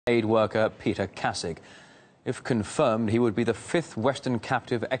aid worker Peter Kassig. If confirmed, he would be the 5th Western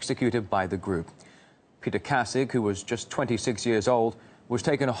captive executed by the group. Peter Kassig, who was just 26 years old, was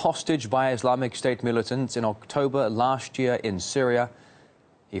taken hostage by Islamic State militants in October last year in Syria.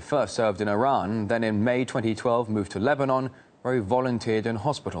 He first served in Iran, then in May 2012 moved to Lebanon, where he volunteered in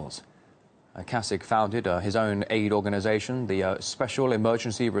hospitals. Kassig founded his own aid organization, the Special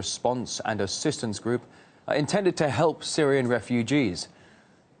Emergency Response and Assistance Group, intended to help Syrian refugees.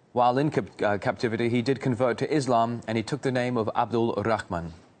 While in captivity, he did convert to Islam, and he took the name of Abdul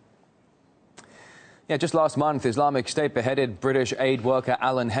Rahman. Just last month, Islamic State beheaded British aid worker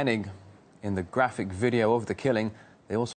Alan Hennig. In the graphic video of the killing, they also